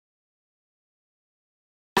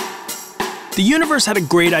The universe had a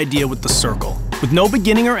great idea with the circle. With no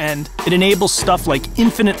beginning or end, it enables stuff like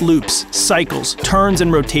infinite loops, cycles, turns,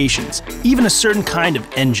 and rotations, even a certain kind of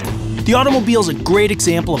engine. The automobile is a great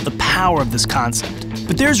example of the power of this concept,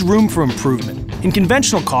 but there's room for improvement. In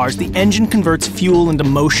conventional cars, the engine converts fuel into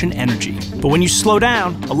motion energy, but when you slow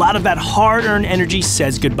down, a lot of that hard-earned energy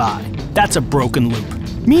says goodbye. That's a broken loop.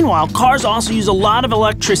 Meanwhile, cars also use a lot of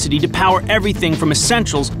electricity to power everything from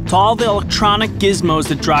essentials to all the electronic gizmos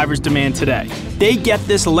that drivers demand today. They get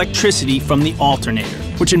this electricity from the alternator,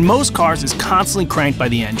 which in most cars is constantly cranked by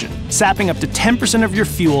the engine, sapping up to 10% of your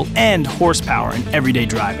fuel and horsepower in everyday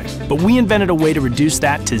driving. But we invented a way to reduce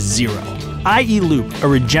that to zero. I Eloop, a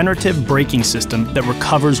regenerative braking system that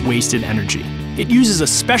recovers wasted energy. It uses a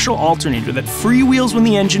special alternator that freewheels when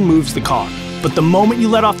the engine moves the car. But the moment you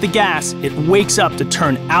let off the gas, it wakes up to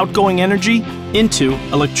turn outgoing energy into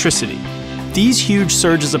electricity. These huge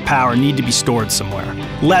surges of power need to be stored somewhere.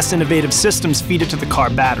 Less innovative systems feed it to the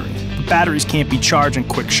car battery, but batteries can't be charged in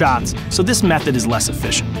quick shots, so this method is less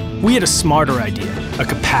efficient. We had a smarter idea, a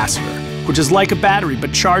capacitor, which is like a battery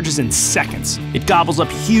but charges in seconds. It gobbles up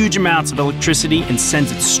huge amounts of electricity and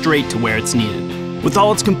sends it straight to where it's needed. With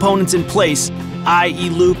all its components in place, I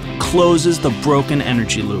Eloop closes the broken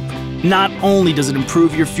energy loop. Not only does it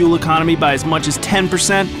improve your fuel economy by as much as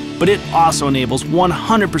 10%, but it also enables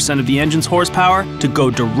 100% of the engine's horsepower to go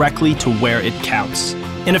directly to where it counts.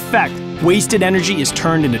 In effect, wasted energy is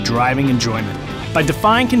turned into driving enjoyment. By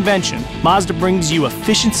defying convention, Mazda brings you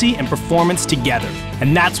efficiency and performance together,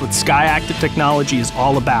 and that's what SKYACTIV technology is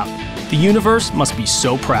all about. The universe must be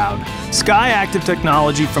so proud. SKYACTIV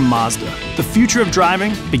technology from Mazda. The future of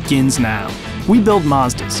driving begins now. We build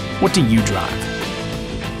Mazdas. What do you drive?